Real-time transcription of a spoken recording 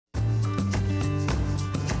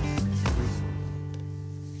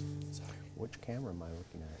camera am I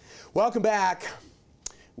looking at? Welcome back.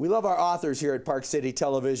 We love our authors here at Park City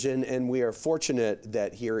Television, and we are fortunate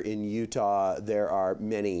that here in Utah there are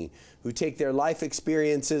many who take their life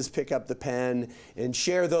experiences, pick up the pen, and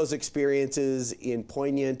share those experiences in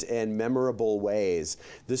poignant and memorable ways.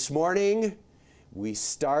 This morning, we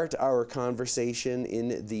start our conversation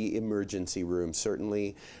in the emergency room,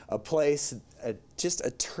 certainly a place, just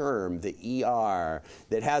a term, the ER,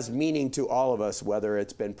 that has meaning to all of us, whether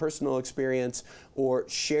it's been personal experience or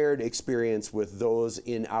shared experience with those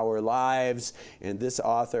in our lives. And this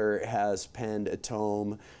author has penned a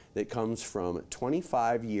tome that comes from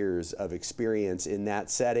 25 years of experience in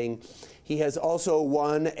that setting. He has also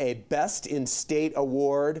won a Best in State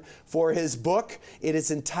award for his book. It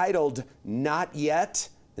is entitled Not Yet,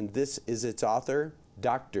 and this is its author,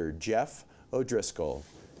 Dr. Jeff O'Driscoll.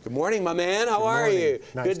 Good morning, my man. How are you?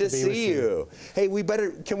 Nice Good to see you. Hey,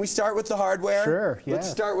 can we start with the hardware? Sure, yeah. Let's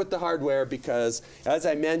start with the hardware because, as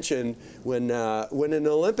I mentioned, when an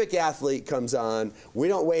Olympic athlete comes on, we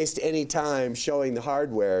don't waste any time showing the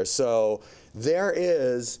hardware. So there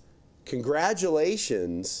is,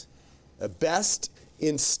 congratulations, a Best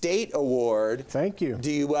in State award. Thank you.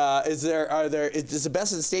 Do you does the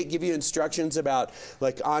Best in State give you instructions about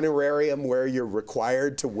like honorarium where you're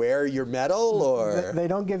required to wear your medal, or they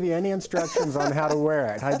don't give you any instructions on how to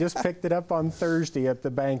wear it. I just picked it up on Thursday at the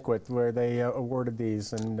banquet where they awarded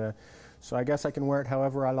these, and so I guess I can wear it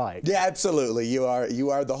however I like. Yeah, absolutely. You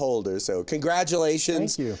are the holder. So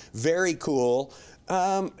congratulations. Thank you. Very cool.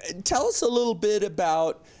 Tell us a little bit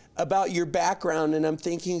about your background, and I'm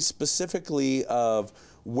thinking specifically of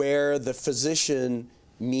where the physician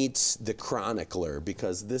meets the chronicler,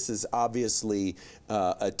 because this is obviously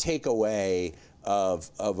a takeaway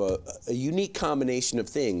of a unique combination of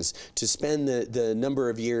things, to spend the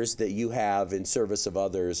number of years that you have in service of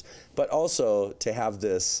others, but also to have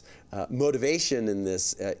this motivation and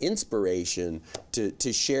this inspiration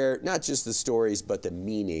to share not just the stories, but the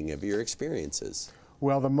meaning of your experiences.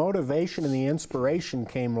 Well, the motivation and the inspiration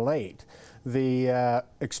came late. The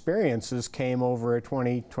experiences came over a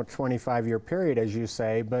 25-year period, as you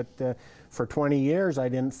say, but for 20 years I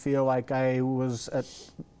didn't feel like I was at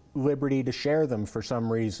liberty to share them for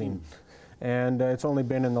some reason. And it's only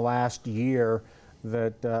been in the last year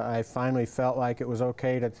that I finally felt like it was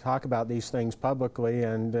okay to talk about these things publicly,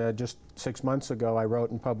 and just 6 months ago I wrote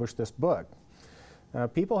and published this book.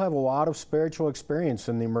 People have a lot of spiritual experience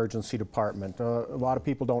in the emergency department. A lot of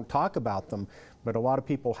people don't talk about them, but a lot of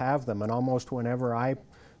people have them. And almost whenever I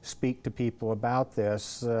speak to people about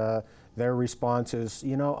this, their response is,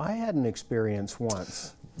 you know, I had an experience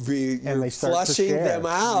once. And they start flushing them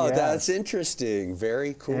out. Yeah. That's interesting.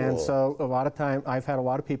 Very cool. And so a lot of time, I've had a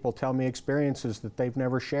lot of people tell me experiences that they've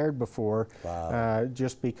never shared before. Wow.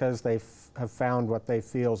 Just because they have found what they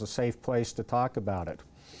feel is a safe place to talk about it.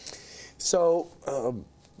 So,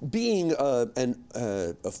 being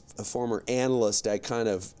a former analyst, I kind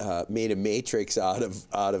of made a matrix out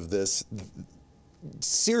of this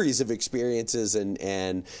series of experiences and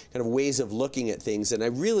kind of ways of looking at things, and I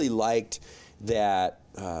really liked that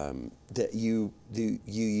that you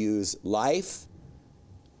use life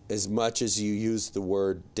as much as you use the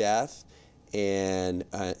word death, and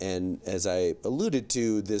as I alluded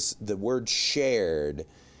to, the word shared,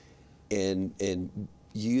 and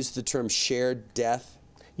you use the term shared death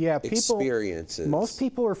experiences. Most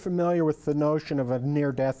people are familiar with the notion of a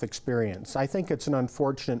near-death experience. I think it's an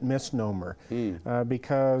unfortunate misnomer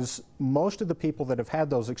because most of the people that have had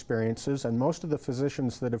those experiences and most of the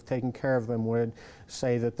physicians that have taken care of them would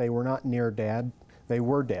say that they were not near dead, they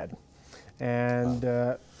were dead.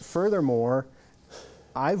 And furthermore,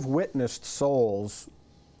 I've witnessed souls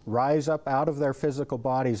rise up out of their physical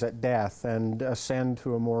bodies at death and ascend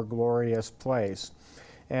to a more glorious place.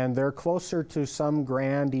 And they're closer to some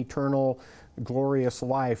grand, eternal, glorious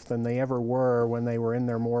life than they ever were when they were in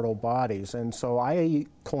their mortal bodies. And so I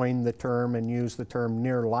coined the term and used the term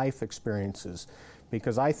near-life experiences,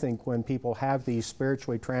 because I think when people have these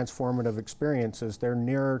spiritually transformative experiences, they're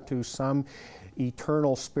nearer to some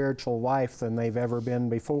eternal spiritual life than they've ever been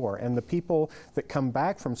before. And the people that come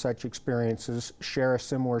back from such experiences share a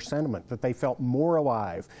similar sentiment, that they felt more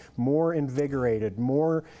alive, more invigorated,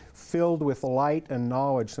 more filled with light and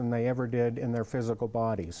knowledge than they ever did in their physical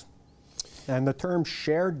bodies. And the term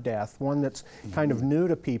shared death, one that's kind of new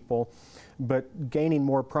to people, but gaining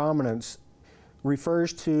more prominence,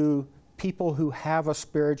 refers to people who have a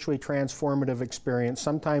spiritually transformative experience,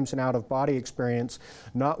 sometimes an out-of-body experience,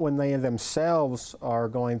 not when they themselves are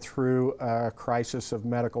going through a crisis of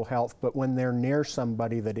medical health, but when they're near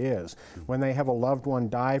somebody that is. When they have a loved one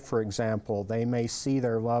die, for example, they may see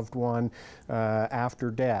their loved one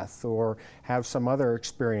after death or have some other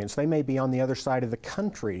experience. They may be on the other side of the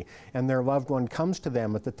country and their loved one comes to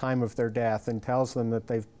them at the time of their death and tells them that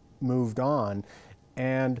they've moved on.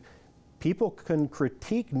 And people can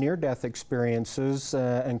critique near-death experiences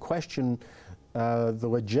and question the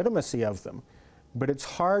legitimacy of them. But it's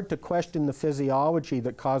hard to question the physiology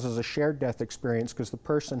that causes a shared death experience because the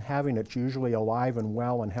person having it's usually alive and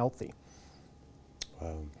well and healthy.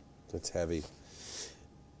 Wow, that's heavy.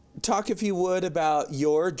 Talk, if you would, about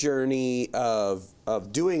your journey of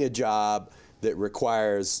doing a job that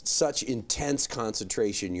requires such intense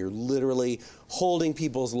concentration. You're literally holding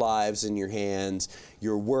people's lives in your hands.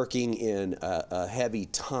 You're working in a heavy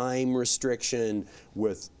time restriction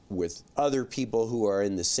with other people who are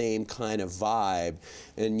in the same kind of vibe.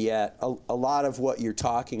 And yet a lot of what you're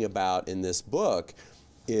talking about in this book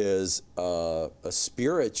is a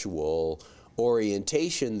spiritual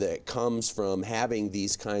orientation that comes from having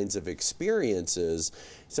these kinds of experiences.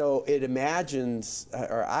 So it imagines,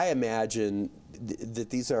 or I imagine, that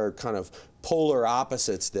these are kind of polar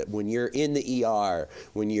opposites, that when you're in the ER,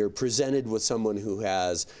 when you're presented with someone who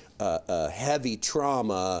has a heavy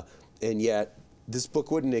trauma, and yet this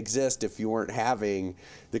book wouldn't exist if you weren't having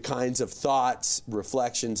the kinds of thoughts,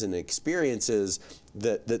 reflections, and experiences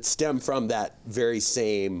that stem from that very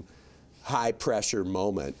same high pressure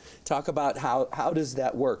moment. Talk about how does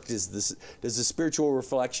that work? Does the spiritual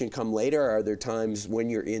reflection come later? Are there times when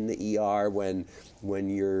you're in the ER when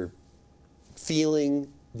you're feeling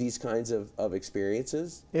these kinds of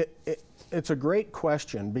experiences? It's a great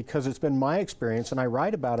question because it's been my experience, and I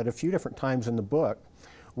write about it a few different times in the book,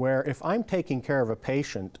 where if I'm taking care of a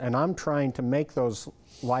patient and I'm trying to make those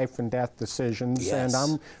life and death decisions, yes, and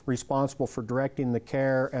I'm responsible for directing the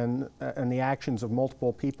care and the actions of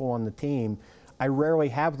multiple people on the team, I rarely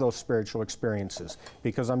have those spiritual experiences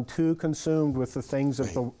because I'm too consumed with the things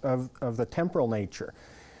of the temporal nature.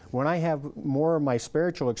 When I have more of my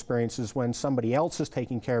spiritual experiences when somebody else is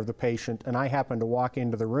taking care of the patient and I happen to walk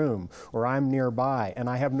into the room, or I'm nearby and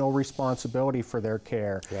I have no responsibility for their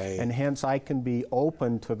care, right, and hence I can be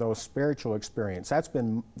open to those spiritual experiences.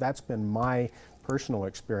 That's been my personal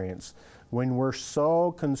experience. When we're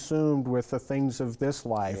so consumed with the things of this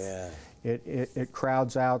life, yeah, it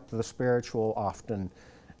crowds out the spiritual often.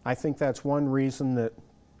 I think that's one reason that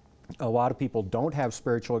a lot of people don't have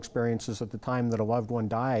spiritual experiences at the time that a loved one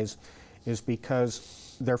dies, is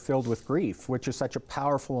because they're filled with grief, which is such a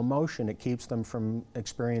powerful emotion. It keeps them from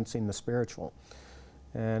experiencing the spiritual.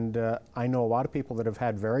 And I know a lot of people that have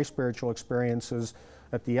had very spiritual experiences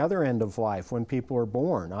at the other end of life when people are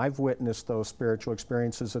born. I've witnessed those spiritual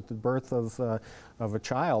experiences at the birth of a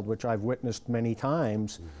child, which I've witnessed many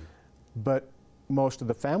times. Mm-hmm. But most of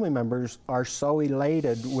the family members are so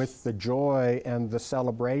elated with the joy and the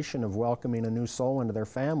celebration of welcoming a new soul into their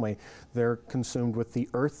family, they're consumed with the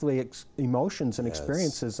earthly emotions and, yes,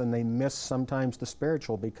 experiences, and they miss sometimes the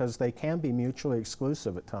spiritual because they can be mutually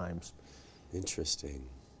exclusive at times. Interesting.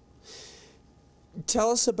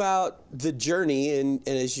 Tell us about the journey, and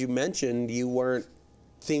as you mentioned, you weren't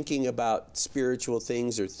thinking about spiritual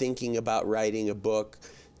things or thinking about writing a book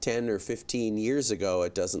 10 or 15 years ago,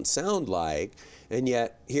 it doesn't sound like, and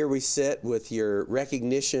yet here we sit with your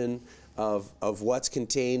recognition of what's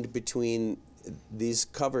contained between these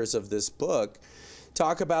covers of this book.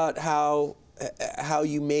 Talk about how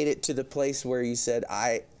you made it to the place where you said,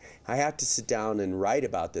 I have to sit down and write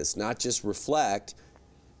about this, not just reflect,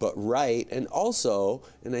 but write, and also,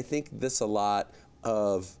 and I think this a lot,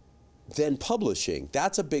 of then publishing.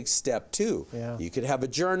 That's a big step too. Yeah. You could have a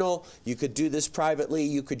journal, you could do this privately,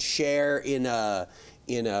 you could share in a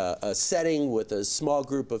setting with a small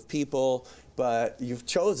group of people, but you've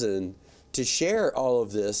chosen to share all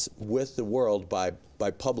of this with the world by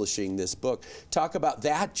publishing this book. Talk about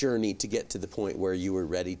that journey to get to the point where you were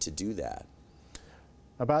ready to do that.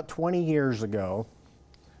 About 20 years ago,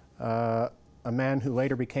 a man who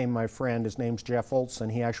later became my friend, his name's Jeff Olson,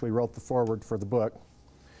 he actually wrote the foreword for the book,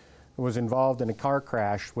 was involved in a car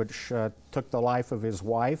crash which took the life of his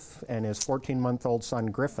wife and his 14-month-old son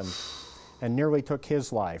Griffin, and nearly took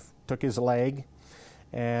his life, took his leg,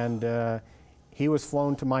 and he was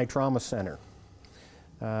flown to my trauma center.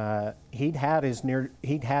 He'd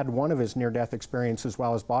had one of his near-death experiences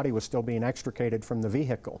while his body was still being extricated from the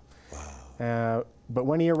vehicle. Wow. But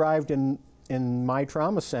when he arrived in my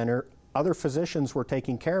trauma center, other physicians were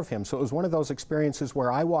taking care of him. So it was one of those experiences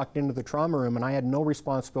where I walked into the trauma room and I had no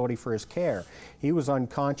responsibility for his care. He was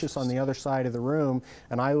unconscious on the other side of the room,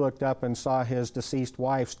 and I looked up and saw his deceased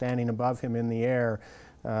wife standing above him in the air,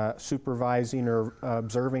 supervising or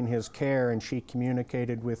observing his care, and she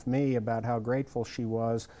communicated with me about how grateful she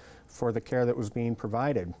was for the care that was being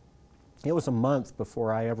provided. It was a month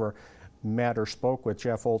before I ever met or spoke with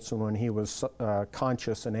Jeff Olson when he was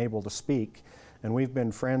conscious and able to speak. And we've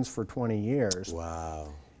been friends for 20 years.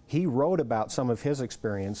 Wow. He wrote about some of his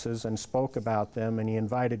experiences and spoke about them, and he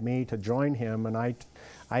invited me to join him, and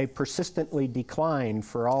I persistently declined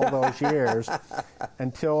for all those years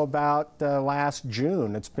until about last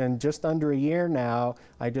June. It's been just under a year now.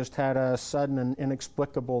 I just had a sudden and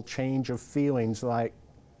inexplicable change of feelings, like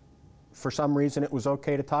for some reason it was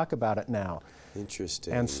okay to talk about it now.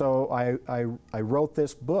 Interesting. And so I wrote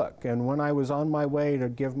this book, and when I was on my way to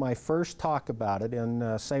give my first talk about it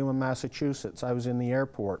in Salem, Massachusetts, I was in the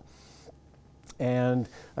airport, and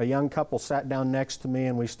a young couple sat down next to me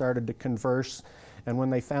and we started to converse, and when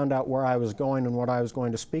they found out where I was going and what I was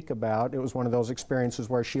going to speak about, it was one of those experiences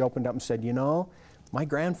where she opened up and said, you know, my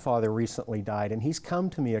grandfather recently died, and he's come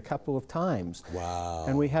to me a couple of times. Wow.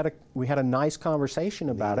 And we had a nice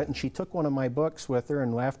conversation about it, and she took one of my books with her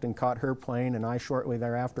and left and caught her plane, and I shortly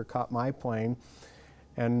thereafter caught my plane.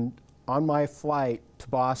 And on my flight to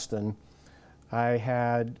Boston, I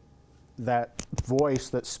had that voice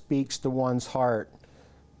that speaks to one's heart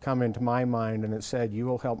come into my mind, and it said, you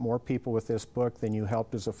will help more people with this book than you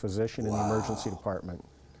helped as a physician in the emergency department,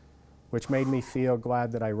 which made me feel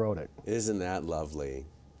glad that I wrote it. Isn't that lovely?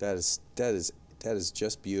 That is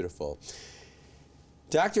just beautiful.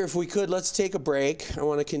 Doctor, if we could, let's take a break. I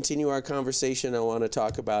want to continue our conversation. I want to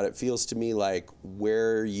talk about, it feels to me like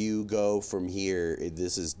where you go from here,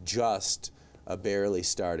 this is just a barely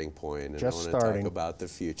starting point. And Just I want to starting. talk about the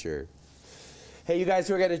future. Hey, you guys,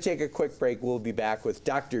 we're going to take a quick break. We'll be back with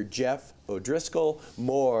Dr. Jeff O'Driscoll.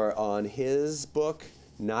 More on his book,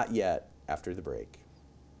 Not Yet, after the break.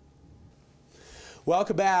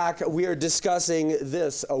 Welcome back. We are discussing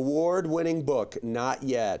this award-winning book, Not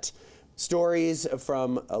Yet. Stories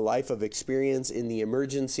from a life of experience in the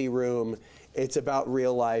emergency room. It's about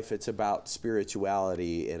real life, it's about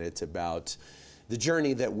spirituality, and it's about the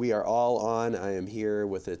journey that we are all on. I am here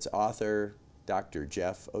with its author, Dr.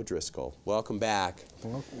 Jeff O'Driscoll. Welcome back.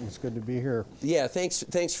 Well, it's good to be here. Yeah,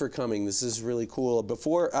 thanks for coming. This is really cool.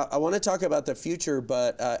 Before, I want to talk about the future,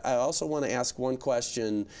 but I also want to ask one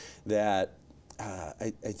question that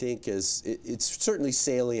I think it's certainly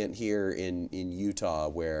salient here in Utah,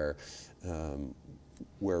 where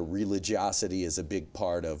religiosity is a big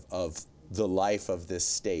part of the life of this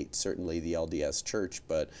state, certainly the LDS Church,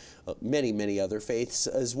 but many other faiths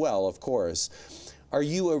as well, of course. Are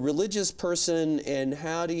you a religious person, and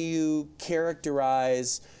how do you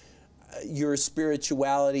characterize your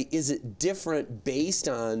spirituality? Is it different based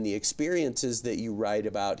on the experiences that you write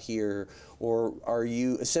about here, or are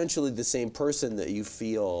you essentially the same person that you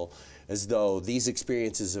feel as though these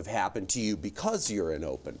experiences have happened to you because you're an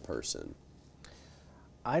open person?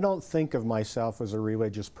 I don't think of myself as a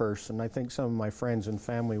religious person. I think some of my friends and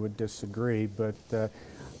family would disagree, but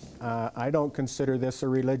I don't consider this a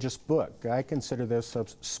religious book. I consider this a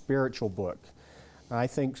spiritual book. I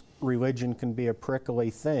think religion can be a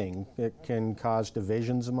prickly thing. It can cause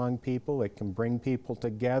divisions among people. It can bring people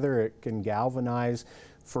together. It can galvanize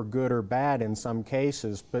for good or bad in some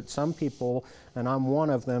cases. But some people, and I'm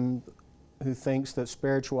one of them, who thinks that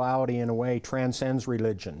spirituality in a way transcends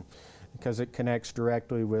religion, because it connects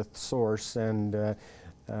directly with Source and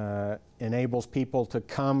enables people to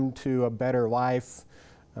come to a better life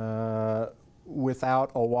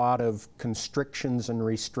without a lot of constrictions and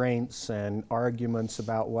restraints and arguments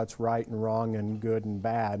about what's right and wrong and good and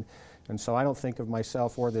bad. And so I don't think of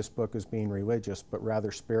myself or this book as being religious, but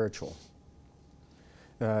rather spiritual.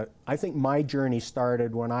 I think my journey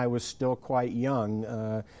started when I was still quite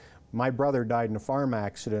young. My brother died in a farm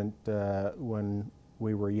accident when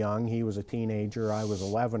we were young. He was a teenager, I was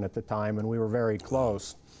 11 at the time, and we were very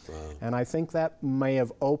close. Wow. And I think that may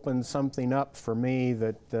have opened something up for me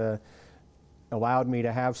that allowed me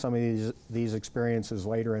to have some of these experiences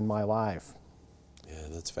later in my life. Yeah,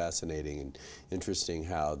 that's fascinating and interesting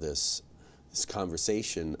how this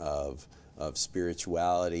conversation of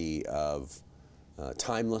spirituality, of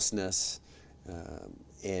timelessness,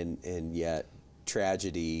 and yet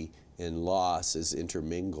tragedy and loss is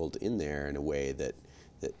intermingled in there in a way that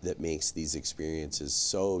makes these experiences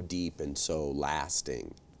so deep and so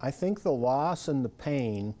lasting. I think the loss and the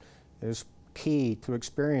pain is key to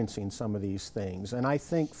experiencing some of these things. And I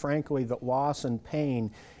think, frankly, that loss and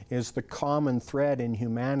pain is the common thread in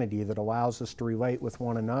humanity that allows us to relate with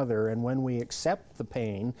one another. And when we accept the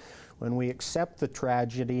pain, when we accept the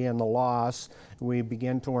tragedy and the loss, we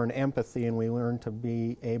begin to learn empathy, and we learn to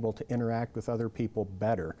be able to interact with other people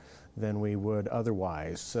better than we would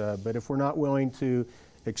otherwise. But if we're not willing to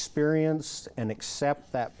experience and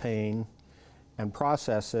accept that pain and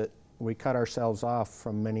process it, we cut ourselves off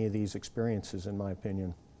from many of these experiences, in my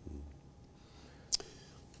opinion.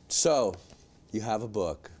 So, you have a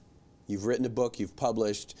book. You've written a book, you've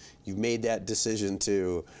published, you've made that decision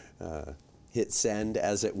to hit send,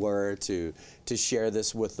 as it were, to share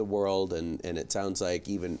this with the world, and it sounds like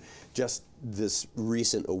even just this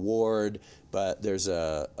recent award, but there's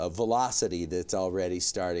a velocity that's already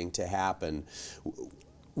starting to happen.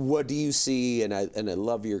 What do you see, and I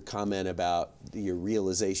love your comment about your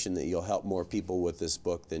realization that you'll help more people with this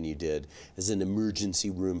book than you did as an emergency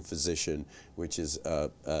room physician, which is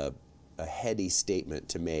a heady statement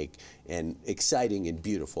to make, and exciting and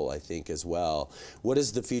beautiful, I think, as well. What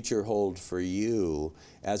does the future hold for you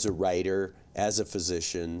as a writer, as a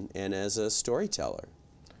physician, and as a storyteller?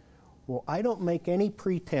 Well, I don't make any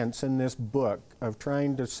pretense in this book of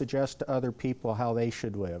trying to suggest to other people how they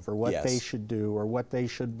should live, or what they should do, or what they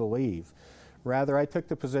should believe. Rather, I took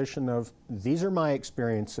the position of, these are my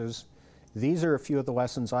experiences, these are a few of the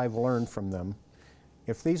lessons I've learned from them.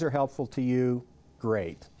 If these are helpful to you,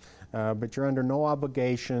 great. But you're under no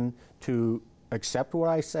obligation to accept what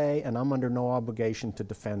I say, and I'm under no obligation to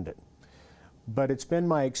defend it. But it's been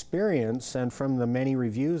my experience, and from the many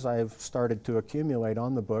reviews I've started to accumulate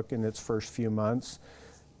on the book in its first few months,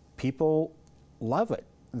 people love it.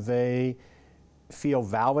 They feel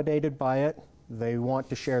validated by it. They want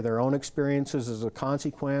to share their own experiences as a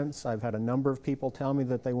consequence. I've had a number of people tell me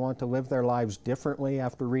that they want to live their lives differently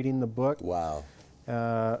after reading the book. Wow.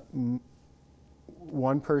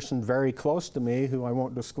 One person very close to me, who I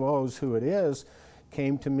won't disclose who it is,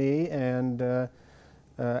 came to me and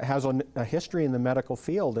has a history in the medical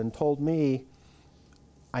field, and told me,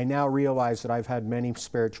 I now realize that I've had many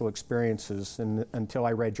spiritual experiences, and until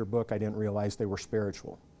I read your book, I didn't realize they were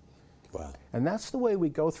spiritual. Wow. And that's the way we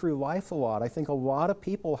go through life a lot. I think a lot of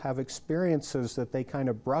people have experiences that they kind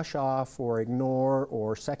of brush off or ignore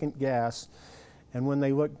or second guess, and when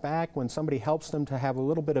they look back, when somebody helps them to have a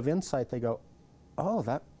little bit of insight, they go, oh,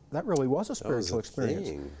 that really was a spiritual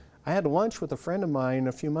experience. I had lunch with a friend of mine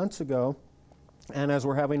a few months ago, and as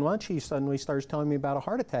we're having lunch, he suddenly starts telling me about a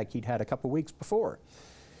heart attack he'd had a couple weeks before.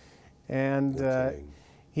 And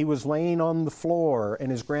he was laying on the floor,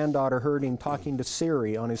 and his granddaughter heard him talking to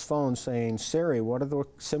Siri on his phone, saying, Siri, what are the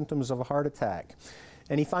symptoms of a heart attack?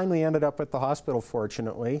 And he finally ended up at the hospital,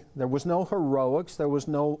 fortunately. There was no heroics, there was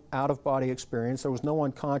no out-of-body experience, there was no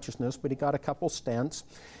unconsciousness, but he got a couple stents.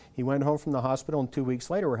 He went home from the hospital, and 2 weeks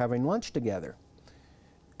later, we're having lunch together.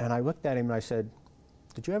 And I looked at him and I said,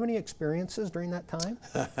 did you have any experiences during that time?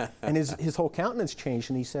 And his whole countenance changed,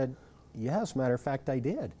 and he said, yeah, as a matter of fact, I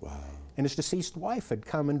did. Wow. And his deceased wife had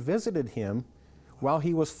come and visited him while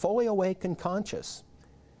he was fully awake and conscious.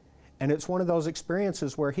 And it's one of those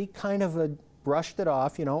experiences where he kind of brushed it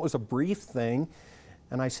off, you know, it was a brief thing.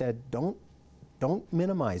 And I said, don't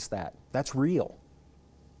minimize that. That's real.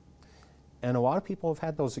 And a lot of people have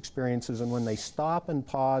had those experiences, and when they stop and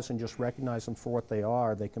pause and just recognize them for what they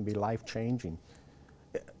are, they can be life-changing.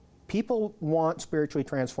 People want spiritually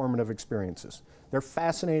transformative experiences. They're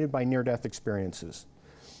fascinated by near-death experiences.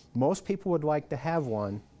 Most people would like to have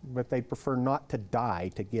one, but they prefer not to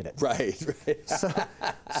die to get it. Right, right.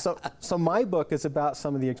 So my book is about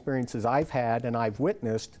some of the experiences I've had and I've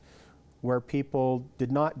witnessed where people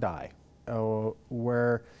did not die,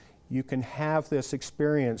 where you can have this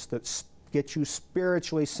experience that gets you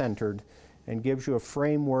spiritually centered and gives you a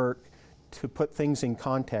framework to put things in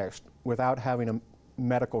context without having a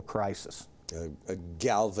medical crisis. A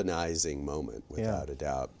galvanizing moment, without a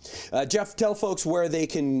doubt. Jeff, tell folks where they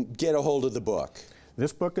can get a hold of the book.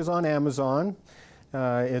 This book is on Amazon.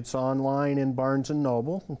 It's online in Barnes &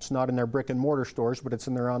 Noble. It's not in their brick and mortar stores, but it's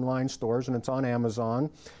in their online stores, and it's on Amazon.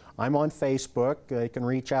 I'm on Facebook. They can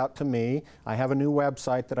reach out to me. I have a new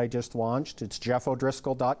website that I just launched. It's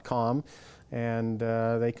jeffodriscoll.com, and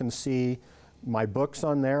they can see my books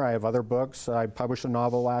on there. I have other books. I published a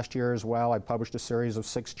novel last year as well. I published a series of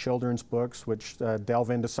 6 children's books which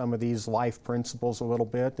delve into some of these life principles a little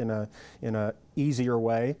bit in a easier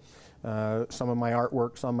way. Some of my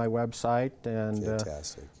artwork's on my website, and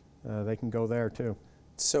fantastic. They can go there too.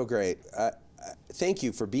 So great. Thank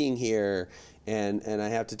you for being here, and I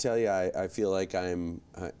have to tell you, I feel like I'm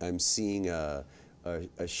seeing a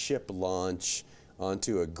ship launch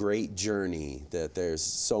onto a great journey, that there's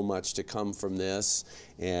so much to come from this,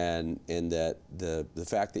 and that the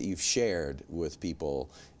fact that you've shared with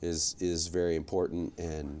people is very important.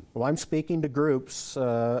 And well, I'm speaking to groups.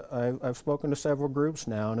 I've spoken to several groups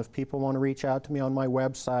now, and if people want to reach out to me on my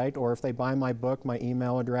website, or if they buy my book, my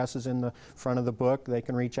email address is in the front of the book, they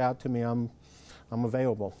can reach out to me. I'm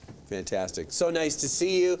available. Fantastic. So nice to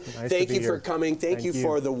see you. Thank you for coming. Thank you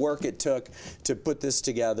for the work it took to put this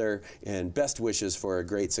together, and best wishes for a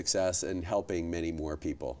great success and helping many more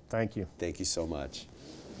people. Thank you. Thank you so much.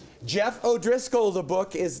 Jeff O'Driscoll, the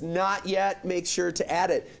book is not yet. Make sure to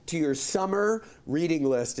add it to your summer reading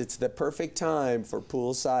list. It's the perfect time for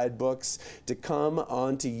poolside books to come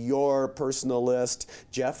onto your personal list.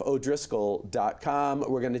 JeffO'Driscoll.com.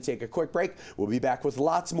 We're going to take a quick break. We'll be back with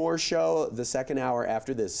lots more show the second hour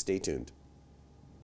after this. Stay tuned.